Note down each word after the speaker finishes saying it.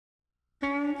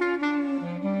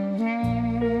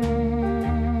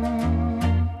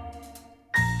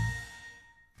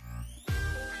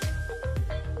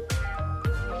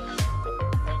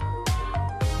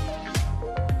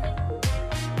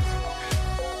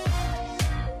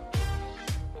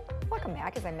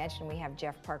back. As I mentioned, we have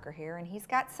Jeff Parker here, and he's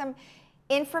got some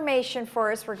information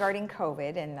for us regarding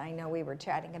COVID. And I know we were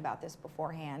chatting about this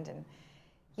beforehand, and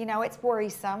you know, it's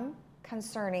worrisome,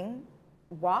 concerning.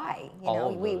 Why? You know,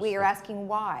 we are asking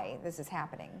why this is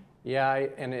happening. Yeah,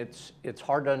 and it's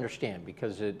hard to understand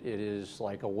because it is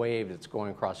like a wave that's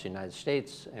going across the United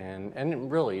States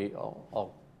and really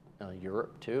all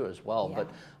Europe too as well. Yeah.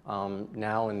 But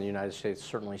now in the United States,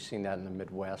 certainly seeing that in the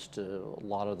Midwest, a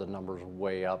lot of the numbers are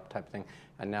way up type of thing.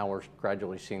 And now we're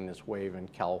gradually seeing this wave in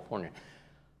California.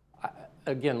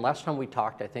 Again, last time we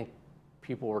talked, I think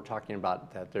people were talking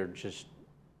about that they're just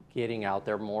getting out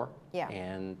there more, yeah,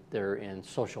 and they're in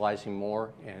socializing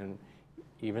more. And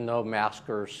even though masks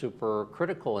are super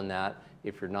critical in that,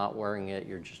 if you're not wearing it,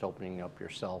 you're just opening up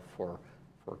yourself for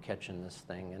catching this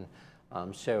thing.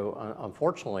 And so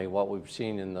unfortunately, what we've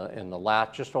seen in the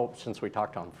last, just since we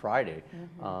talked on Friday,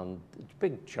 it's a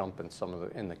big jump in some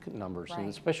of the numbers, right, and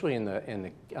especially in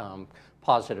the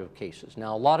positive cases.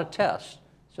 Now, a lot of tests,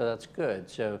 so that's good.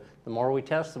 So the more we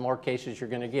test, the more cases you're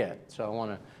going to get. So I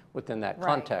want to, within that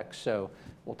context, right, so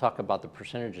we'll talk about the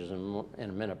percentages in a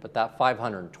minute. But that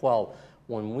 512,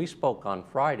 when we spoke on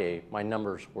Friday, my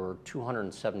numbers were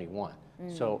 271.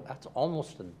 So that's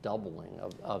almost a doubling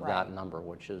of right, that number,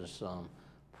 which is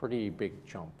pretty big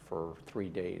jump for 3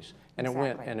 days. And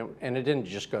exactly, it went, and it didn't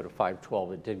just go to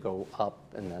 512, it did go up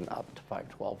and then up to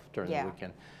 512 during the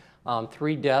weekend.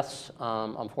 3 deaths,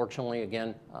 unfortunately,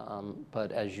 again,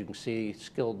 but as you can see,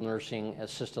 skilled nursing,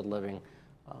 assisted living,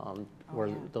 where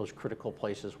those critical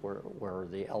places where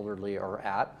the elderly are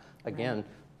at, again, right,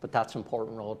 but that's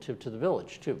important relative to the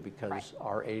village too, because right,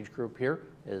 our age group here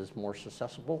is more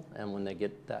susceptible, and when they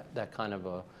get that kind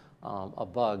of a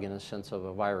bug, in a sense of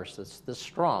a virus that's this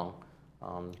strong,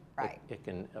 right, it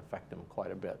can affect them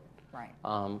quite a bit. Right.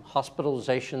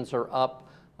 Hospitalizations are up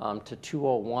to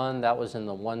 201. That was in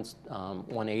the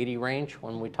 180 range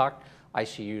when we talked.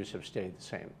 ICUs have stayed the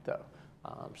same though.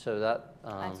 So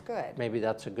that's good. Maybe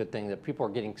that's a good thing, that people are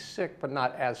getting sick, but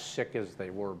not as sick as they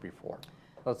were before.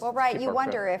 Well, right. You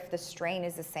wonder if the strain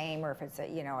is the same, or if it's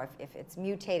if it's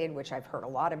mutated, which I've heard a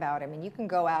lot about. I mean, you can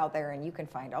go out there and you can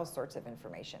find all sorts of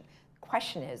information. The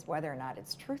question is whether or not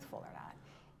it's truthful or not,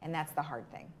 and that's the hard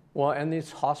thing. Well, and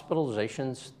these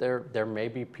hospitalizations, there may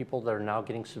be people that are now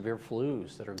getting severe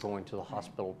flus that are going to the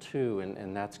hospital too,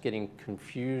 and that's getting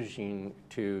confusing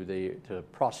to the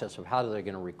process of how they're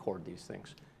going to record these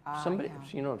things. Somebody,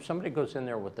 you know, if somebody goes in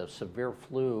there with a severe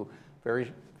flu,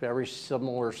 very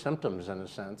similar symptoms in a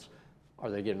sense,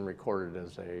 are they getting recorded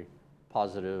as a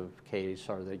positive case?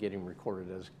 Are they getting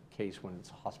recorded as a case when it's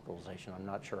a hospitalization? I'm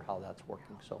not sure how that's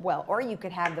working. So well, or you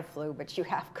could have the flu, but you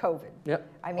have COVID. Yep.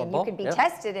 I mean, you could be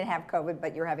tested and have COVID,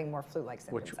 but you're having more flu-like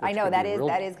symptoms. Which I know that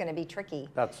is going to be tricky.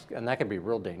 And that can be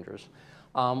real dangerous.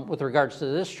 With regards to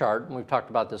this chart, and we've talked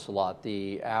about this a lot,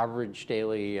 the average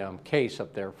daily case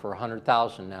up there for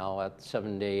 100,000 now at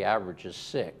 7-day average is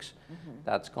 6.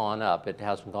 That's gone up. It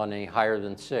hasn't gone any higher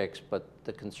than 6, but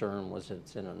the concern was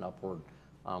it's in an upward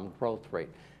growth rate.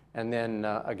 And then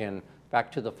again, back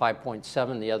to the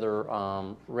 5.7, the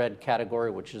other red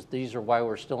category, which is, these are why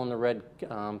we're still in the red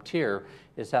tier,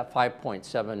 is that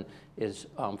 5.7 is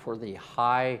for the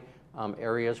high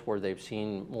areas where they've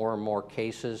seen more and more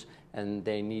cases, and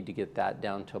they need to get that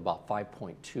down to about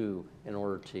 5.2 in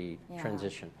order to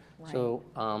transition. Right. So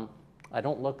I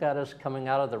don't look at us coming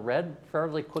out of the red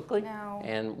fairly quickly. No.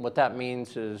 And what that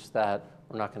means is that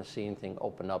we're not going to see anything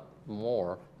open up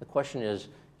more. The question is,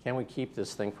 can we keep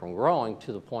this thing from growing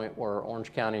to the point where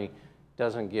Orange County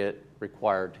doesn't get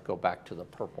required to go back to the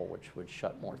purple, which would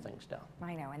shut more things down?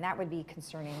 I know, and that would be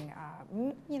concerning,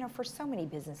 you know, for so many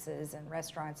businesses and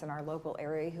restaurants in our local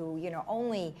area who, you know,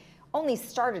 only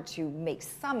started to make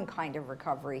some kind of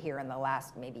recovery here in the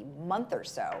last maybe month or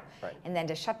so. Right. And then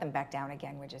to shut them back down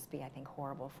again would just be, I think,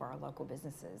 horrible for our local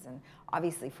businesses. And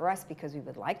obviously for us, because we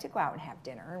would like to go out and have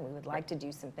dinner, and we would like to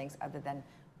do some things other than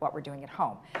what we're doing at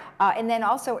home. And then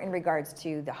also in regards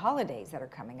to the holidays that are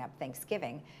coming up,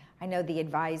 Thanksgiving, I know the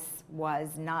advice was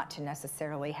not to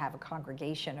necessarily have a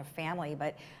congregation of family,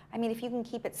 but I mean, if you can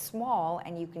keep it small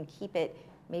and you can keep it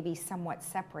maybe somewhat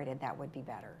separated, that would be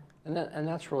better. And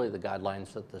that's really the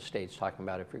guidelines that the state's talking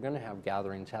about. If you're going to have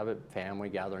gatherings, have it family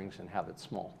gatherings and have it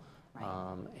small.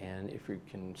 Right. And if you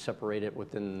can separate it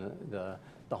within the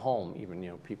home, even, you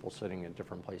know, people sitting at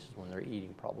different places when they're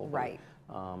eating probably. Right.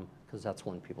 Because that's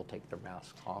when people take their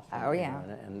masks off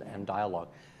and dialogue.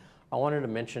 I wanted to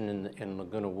mention in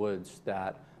Laguna Woods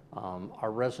that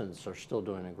our residents are still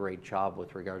doing a great job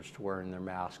with regards to wearing their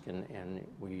mask, and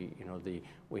we, you know,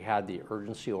 we had the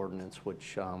urgency ordinance,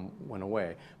 which went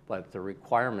away, but the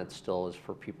requirement still is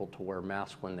for people to wear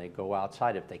masks when they go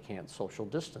outside if they can't social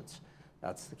distance.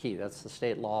 That's the key. That's the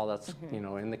state law. That's, you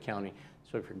know, in the county.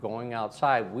 So if you're going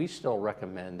outside, we still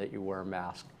recommend that you wear a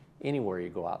mask anywhere you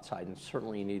go outside, and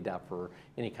certainly you need that for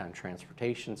any kind of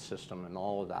transportation system and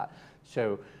all of that.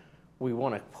 So we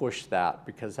want to push that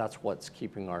because that's what's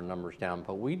keeping our numbers down.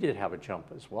 But we did have a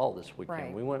jump as well this weekend.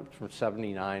 Right. We went from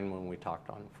 79 when we talked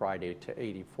on Friday to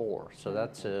 84. So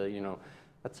that's a, you know,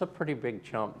 that's a pretty big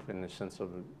jump in the sense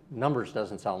of numbers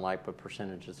doesn't sound like, but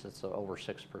percentages, it's a over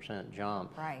 6%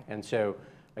 jump. Right. And so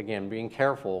again, being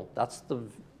careful, that's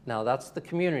the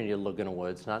community of Laguna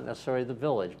Woods, not necessarily the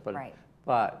village, but, right.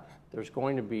 but there's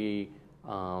going to be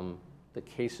the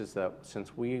cases that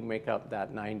since we make up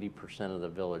that 90% of the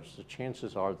village, the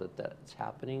chances are that that's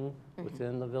happening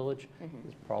within the village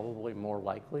is probably more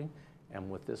likely. And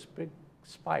with this big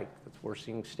spike that we're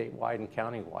seeing statewide and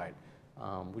countywide,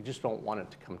 we just don't want it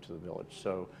to come to the village.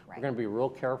 So we're going to be real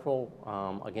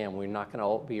careful. Again, we're not going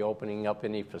to be opening up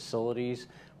any facilities.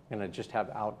 We're going to just have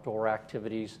outdoor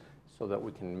activities so that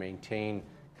we can maintain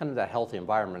kind of that healthy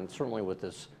environment. And certainly with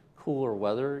this cooler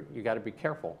weather, you got to be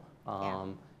careful.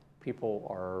 People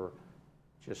are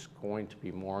just going to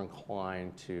be more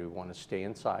inclined to want to stay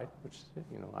inside, which,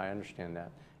 you know, I understand that.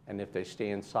 And if they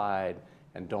stay inside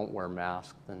and don't wear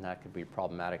masks, then that could be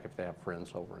problematic if they have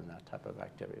friends over in that type of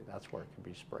activity. That's where it can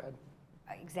be spread.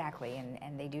 Exactly,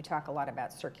 and they do talk a lot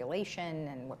about circulation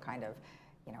and what kind of,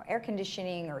 you know, air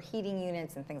conditioning or heating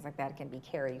units and things like that can be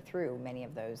carried through many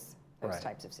of those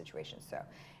types of situations. So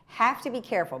have to be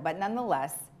careful, but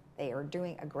nonetheless, they are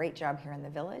doing a great job here in the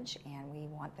village, and we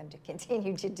want them to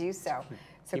continue to do so.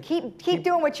 So keep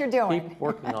doing what you're doing. Keep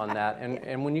working on that.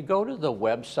 And when you go to the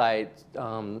website,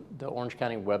 the Orange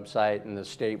County website and the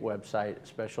state website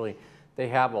especially, they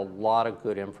have a lot of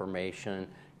good information.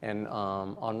 And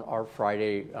on our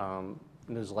Friday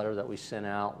newsletter that we sent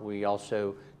out, we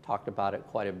also talked about it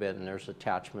quite a bit, and there's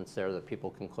attachments there that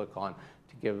people can click on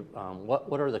to give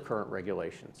what are the current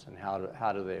regulations and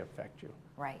how do they affect you.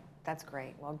 Right. That's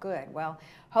great. Well, good. Well,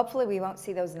 hopefully we won't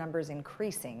see those numbers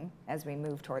increasing as we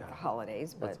move toward the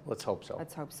holidays. But let's hope so.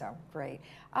 Let's hope so. Great.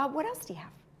 What else do you have?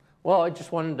 Well, I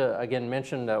just wanted to, again,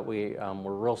 mention that we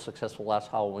were real successful last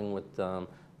Halloween with the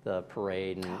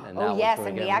parade. And oh, yes,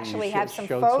 and we actually have some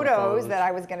photos that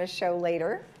I was going to show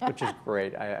later. Which is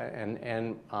great.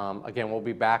 Again, we'll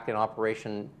be back in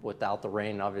operation without the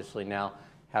rain, obviously, now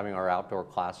having our outdoor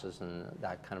classes and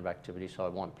that kind of activity. So I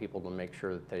want people to make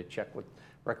sure that they check with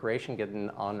Recreation, get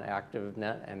on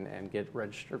ActiveNet and get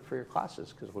registered for your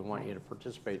classes, because we want you to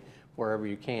participate wherever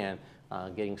you can,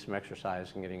 getting some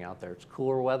exercise and getting out there. It's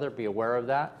cooler weather, be aware of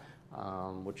that,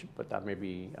 but that may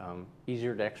be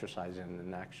easier to exercise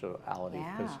in actuality,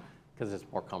 because it's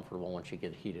more comfortable once you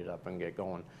get heated up and get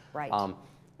going. Right.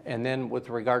 And then with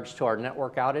regards to our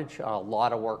network outage, a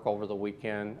lot of work over the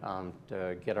weekend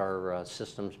to get our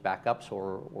systems back up,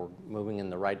 so we're moving in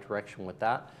the right direction with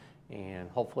that. And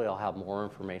hopefully I'll have more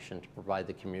information to provide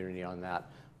the community on that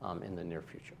in the near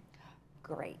future.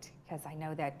 Great, because I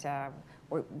know that,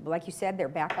 like you said, they're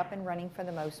back up and running for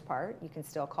the most part. You can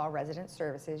still call resident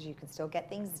services. You can still get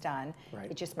things done. Right.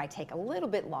 It just might take a little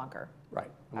bit longer. Right.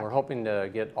 And we're hoping to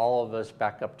get all of us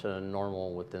back up to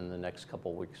normal within the next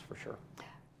couple of weeks for sure.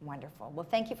 Wonderful. Well,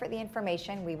 thank you for the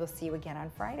information. We will see you again on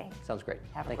Friday. Sounds great.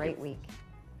 Have a great week.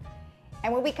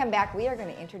 And when we come back, we are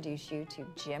going to introduce you to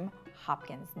Jim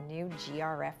Hopkins, new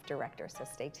GRF director, so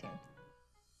stay tuned.